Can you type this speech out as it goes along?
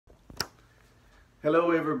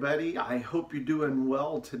Hello everybody, I hope you're doing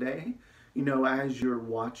well today. As you're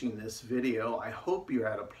watching this video, I hope you're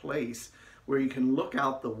at a place where you can look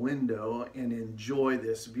out the window and enjoy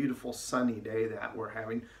this beautiful sunny day that we're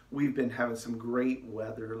having. We've been having some great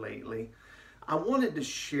weather lately. I wanted to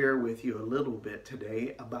share with you a little bit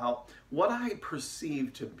today about what I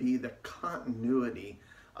perceive to be the continuity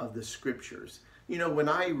of the scriptures. When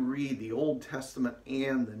I read the Old Testament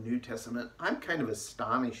and the New Testament, I'm kind of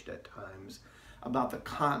astonished at times about the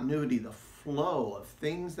continuity, the flow of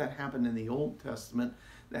things that happened in the Old Testament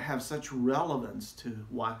that have such relevance to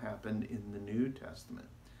what happened in the New Testament.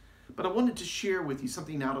 But I wanted to share with you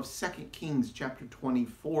something out of 2 Kings chapter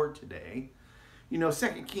 24 today. 2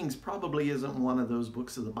 Kings probably isn't one of those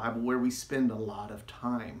books of the Bible where we spend a lot of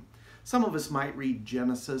time. Some of us might read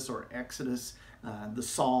Genesis or Exodus, the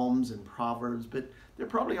Psalms and Proverbs, but there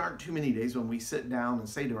probably aren't too many days when we sit down and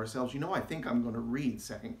say to ourselves, I think I'm going to read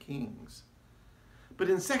 2 Kings. But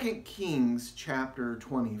in 2 Kings chapter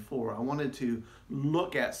 24, I wanted to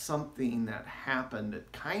look at something that happened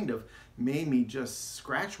that kind of made me just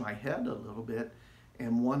scratch my head a little bit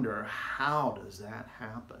and wonder, how does that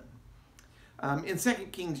happen? In 2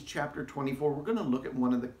 Kings chapter 24, we're going to look at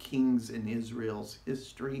one of the kings in Israel's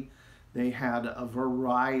history. They had a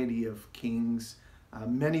variety of kings.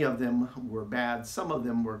 Many of them were bad. Some of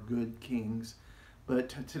them were good kings. But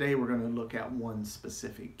today we're going to look at one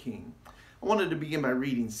specific king. I wanted to begin by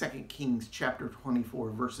reading 2 Kings chapter 24,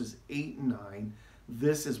 verses 8 and 9.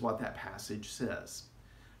 This is what that passage says.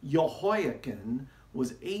 Jehoiakim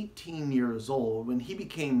was 18 years old when he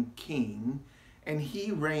became king, and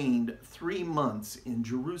he reigned 3 months in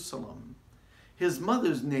Jerusalem. His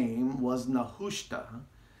mother's name was Nehushta,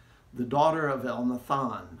 the daughter of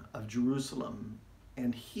Elnathan of Jerusalem,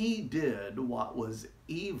 and he did what was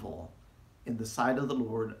evil in the sight of the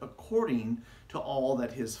Lord, according to all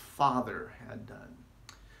that his father had done.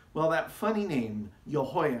 Well, that funny name,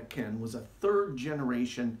 Jehoiakim, was a third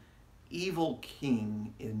generation evil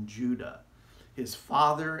king in Judah. His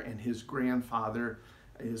father and his grandfather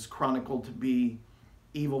is chronicled to be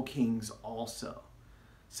evil kings also.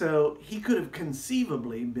 So he could have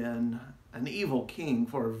conceivably been an evil king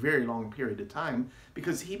for a very long period of time,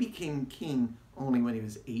 because he became king only when he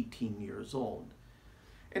was 18 years old.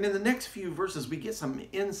 And in the next few verses, we get some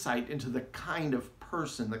insight into the kind of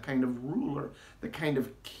person, the kind of ruler, the kind of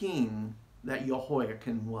king that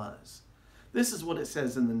Jehoiakim was. This is what it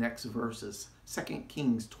says in the next verses, 2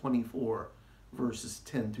 Kings 24, verses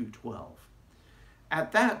 10 through 12.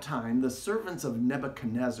 At that time, the servants of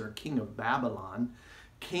Nebuchadnezzar, king of Babylon,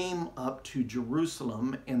 came up to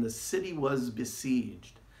Jerusalem, and the city was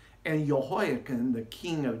besieged. And Jehoiakim, the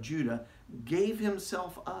king of Judah, gave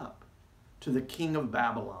himself up to the king of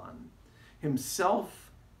Babylon, himself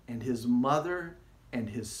and his mother and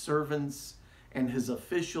his servants and his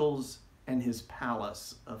officials and his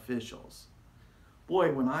palace officials.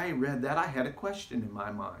 Boy, when I read that, I had a question in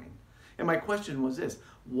my mind. And my question was this: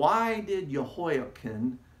 why did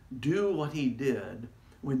Jehoiakim do what he did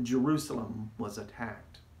when Jerusalem was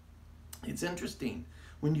attacked? It's interesting.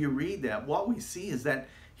 When you read that, what we see is that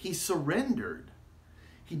he surrendered.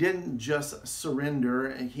 He didn't just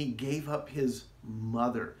surrender, he gave up his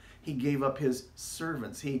mother. He gave up his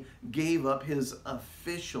servants. He gave up his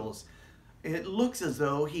officials. It looks as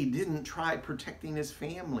though he didn't try protecting his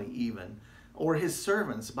family even, or his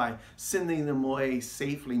servants, by sending them away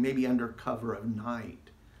safely, maybe under cover of night.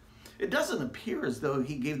 It doesn't appear as though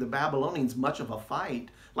he gave the Babylonians much of a fight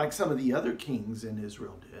like some of the other kings in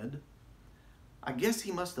Israel did. I guess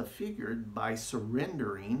he must have figured by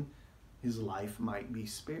surrendering, his life might be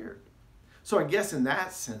spared. So I guess in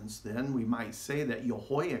that sense, then, we might say that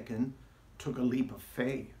Jehoiakim took a leap of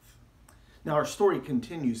faith. Now our story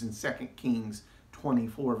continues in 2 Kings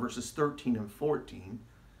 24, verses 13 and 14,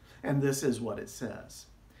 and this is what it says.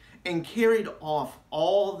 And carried off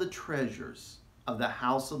all the treasures of the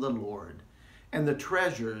house of the Lord, and the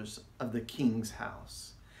treasures of the king's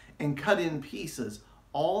house, and cut in pieces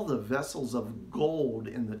all the vessels of gold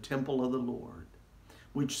in the temple of the Lord,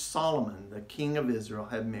 which Solomon, the king of Israel,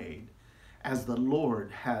 had made, as the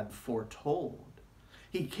Lord had foretold.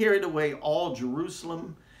 He carried away all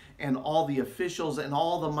Jerusalem and all the officials and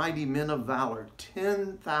all the mighty men of valor,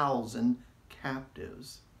 10,000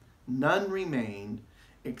 captives. None remained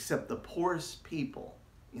except the poorest people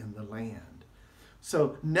in the land.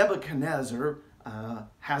 So Nebuchadnezzar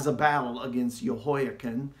has a battle against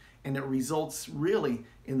Jehoiakim, and it results really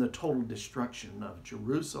in the total destruction of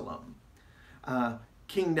Jerusalem.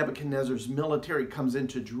 King Nebuchadnezzar's military comes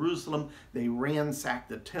into Jerusalem. They ransack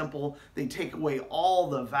the temple. They take away all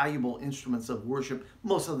the valuable instruments of worship.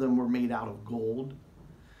 Most of them were made out of gold.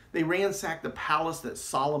 They ransacked the palace that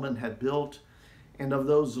Solomon had built, and of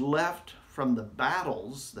those left from the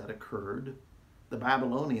battles that occurred, the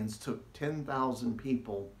Babylonians took 10,000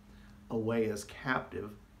 people away as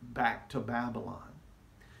captive back to Babylon.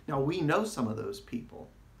 Now, we know some of those people.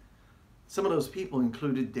 Some of those people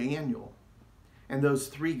included Daniel. And those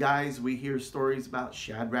three guys we hear stories about,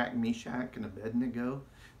 Shadrach, Meshach, and Abednego,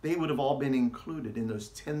 they would have all been included in those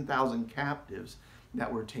 10,000 captives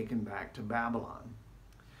that were taken back to Babylon.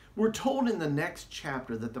 We're told in the next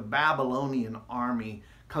chapter that the Babylonian army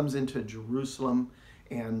comes into Jerusalem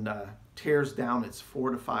and tears down its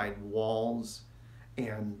fortified walls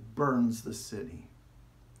and burns the city.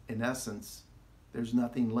 In essence, there's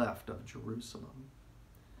nothing left of Jerusalem.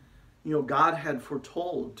 You know, God had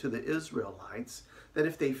foretold to the Israelites that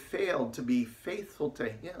if they failed to be faithful to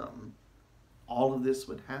Him, all of this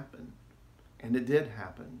would happen. And it did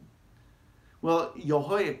happen. Well,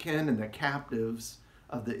 Jehoiakim and the captives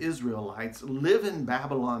of the Israelites live in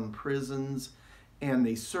Babylon prisons, and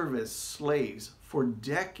they serve as slaves for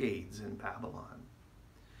decades in Babylon.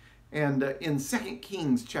 And in 2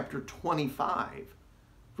 Kings chapter 25,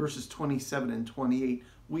 verses 27 and 28,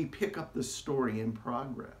 we pick up the story in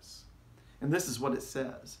progress. And this is what it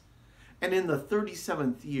says. And in the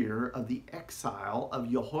 37th year of the exile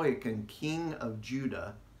of Jehoiakim, king of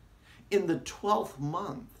Judah, in the 12th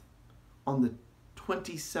month, on the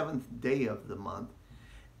 27th day of the month,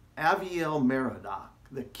 Aviel-Merodach,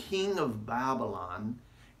 the king of Babylon,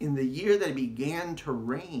 in the year that he began to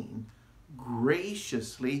reign,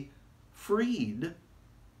 graciously freed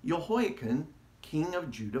Jehoiakim, king of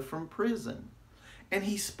Judah, from prison. And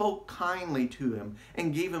he spoke kindly to him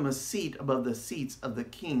and gave him a seat above the seats of the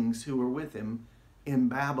kings who were with him in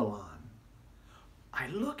Babylon. I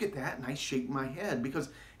look at that and I shake my head because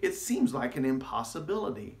it seems like an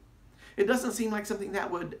impossibility. It doesn't seem like something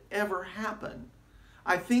that would ever happen.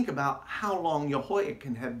 I think about how long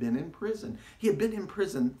Jehoiakim had been in prison. He had been in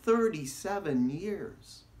prison 37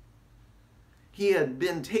 years. He had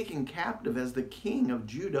been taken captive as the king of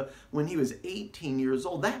Judah when he was 18 years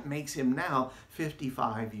old. That makes him now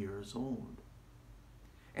 55 years old.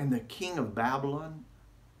 And the king of Babylon,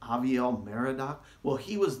 Aviel-Merodach, well,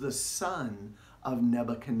 he was the son of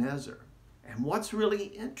Nebuchadnezzar. And what's really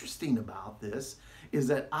interesting about this is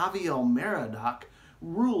that Aviel-Merodach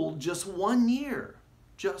ruled just 1 year.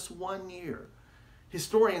 Just 1 year.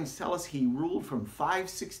 Historians tell us he ruled from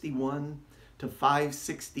 561 to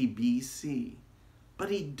 560 BC. But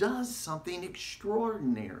he does something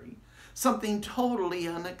extraordinary, something totally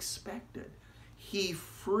unexpected. He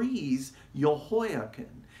frees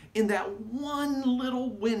Jehoiakim in that one little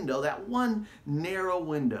window, that one narrow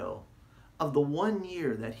window of the 1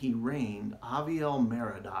 year that he reigned.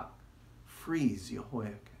 Aviel-Merodach frees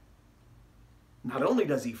Jehoiakim. Not only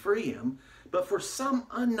does he free him, but for some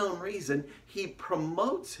unknown reason, he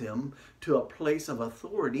promotes him to a place of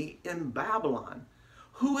authority in Babylon.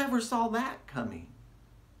 Whoever saw that coming?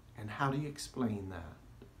 And how do you explain that?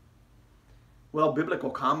 Well, biblical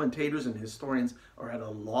commentators and historians are at a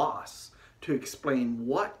loss to explain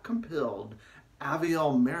what compelled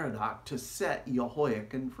Aviel-Merodach to set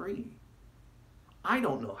Jehoiakim free. I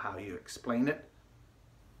don't know how you explain it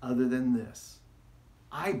other than this.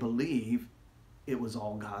 I believe it was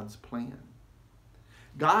all God's plan.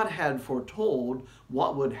 God had foretold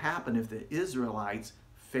what would happen if the Israelites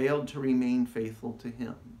failed to remain faithful to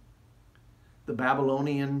Him. The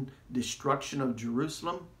Babylonian destruction of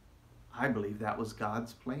Jerusalem, I believe that was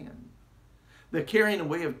God's plan. The carrying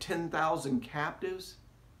away of 10,000 captives,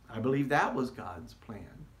 I believe that was God's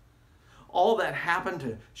plan. All that happened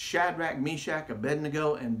to Shadrach, Meshach,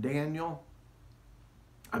 Abednego, and Daniel,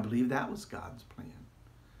 I believe that was God's plan.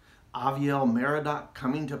 Aviel-Merodach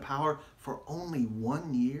coming to power for only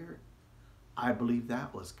 1 year, I believe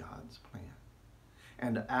that was God's plan.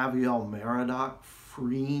 And Aviel-Merodach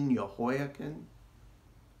freeing Jehoiakim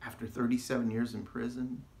after 37 years in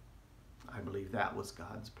prison, I believe that was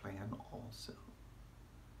God's plan also.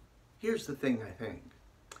 Here's the thing, I think.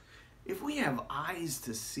 If we have eyes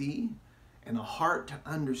to see and a heart to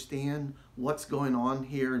understand what's going on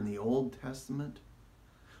here in the Old Testament,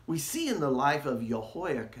 we see in the life of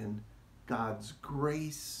Jehoiakim God's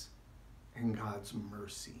grace and God's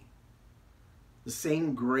mercy. The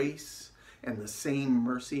same grace and the same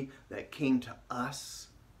mercy that came to us,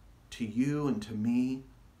 to you and to me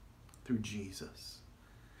through Jesus.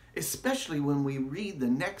 Especially when we read the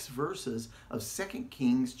next verses of 2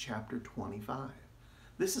 Kings chapter 25.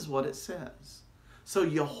 This is what it says. So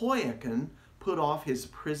Jehoiakim put off his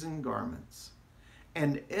prison garments,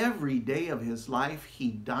 and every day of his life he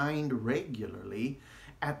dined regularly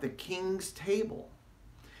at the king's table.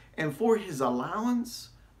 And for his allowance,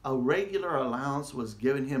 A regular allowance was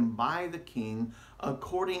given him by the king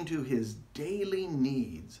according to his daily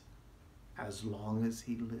needs as long as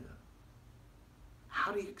he lived.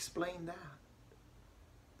 How do you explain that?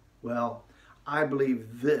 Well, I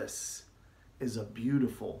believe this is a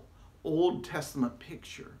beautiful Old Testament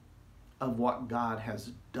picture of what God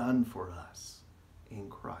has done for us in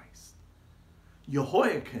Christ.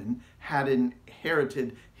 Jehoiakim had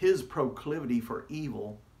inherited his proclivity for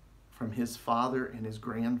evil from his father and his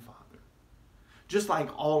grandfather. Just like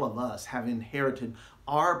all of us have inherited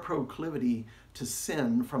our proclivity to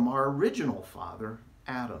sin from our original father,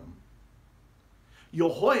 Adam.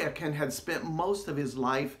 Jehoiakim had spent most of his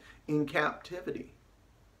life in captivity.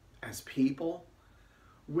 As people,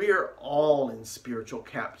 we're all in spiritual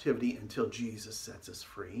captivity until Jesus sets us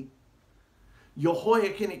free.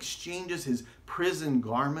 Jehoiakim exchanges his prison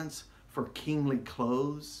garments for kingly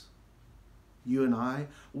clothes. You and I,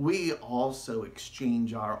 we also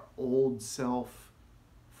exchange our old self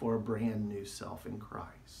for a brand new self in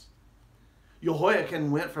Christ.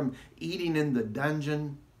 Jehoiakim went from eating in the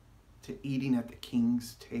dungeon to eating at the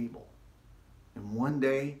king's table. And one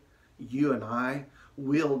day, you and I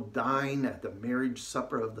will dine at the marriage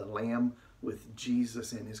supper of the Lamb with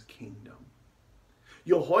Jesus in his kingdom.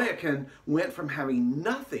 Jehoiakim went from having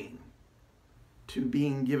nothing to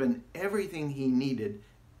being given everything he needed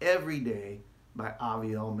every day by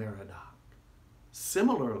Avimelech.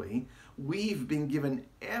 Similarly, we've been given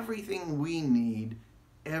everything we need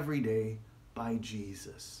every day by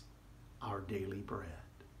Jesus, our daily bread.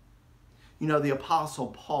 You know, the Apostle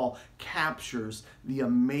Paul captures the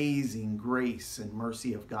amazing grace and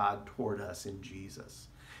mercy of God toward us in Jesus.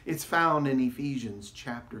 It's found in Ephesians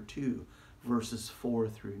chapter 2, verses 4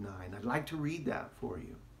 through 9. I'd like to read that for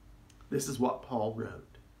you. This is what Paul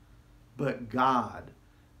wrote. But God,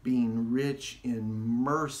 being rich in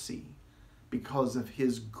mercy, because of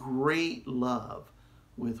his great love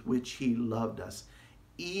with which he loved us,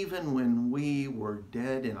 even when we were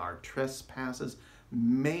dead in our trespasses,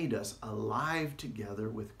 made us alive together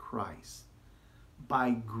with Christ.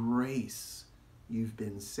 By grace you've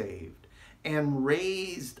been saved, and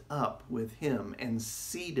raised up with him, and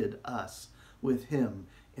seated us with him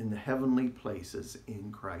in the heavenly places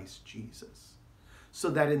in Christ Jesus, so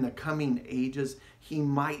that in the coming ages he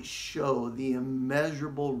might show the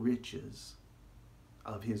immeasurable riches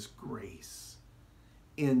of his grace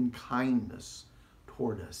in kindness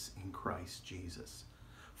toward us in Christ Jesus.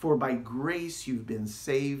 For by grace you've been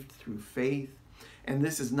saved through faith, and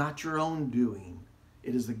this is not your own doing.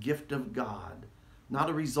 It is the gift of God, not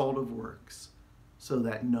a result of works, so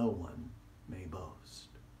that no one may boast.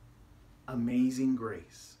 Amazing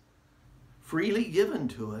grace, freely given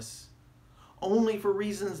to us, only for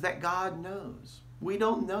reasons that God knows. We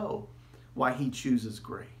don't know why he chooses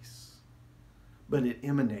grace, but it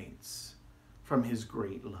emanates from his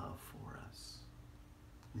great love for us.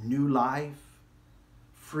 New life,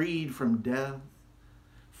 freed from death,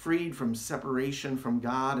 freed from separation from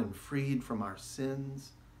God, and freed from our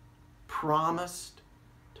sins, promised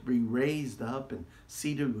to be raised up and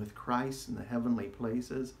seated with Christ in the heavenly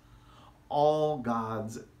places. All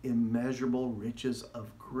God's immeasurable riches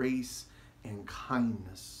of grace and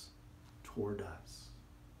kindness toward us.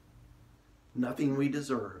 Nothing we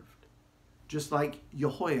deserved, just like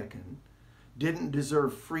Jehoiakim didn't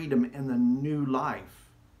deserve freedom and the new life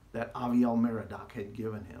that Avimelech had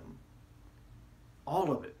given him.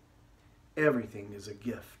 All of it, everything is a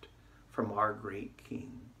gift from our great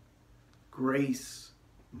King. Grace,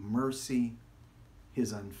 mercy,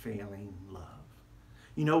 his unfailing love.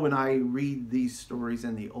 You know, when I read these stories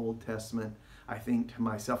in the Old Testament, I think to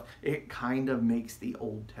myself, it kind of makes the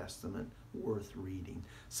Old Testament worth reading.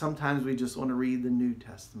 Sometimes we just want to read the New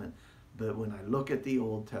Testament, but when I look at the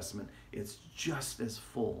Old Testament, it's just as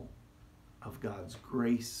full of God's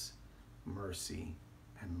grace, mercy,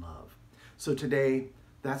 and love. So today,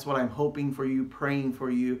 that's what I'm hoping for you, praying for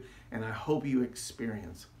you, and I hope you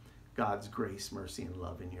experience God's grace, mercy, and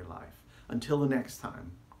love in your life. Until the next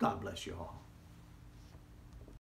time, God bless you all.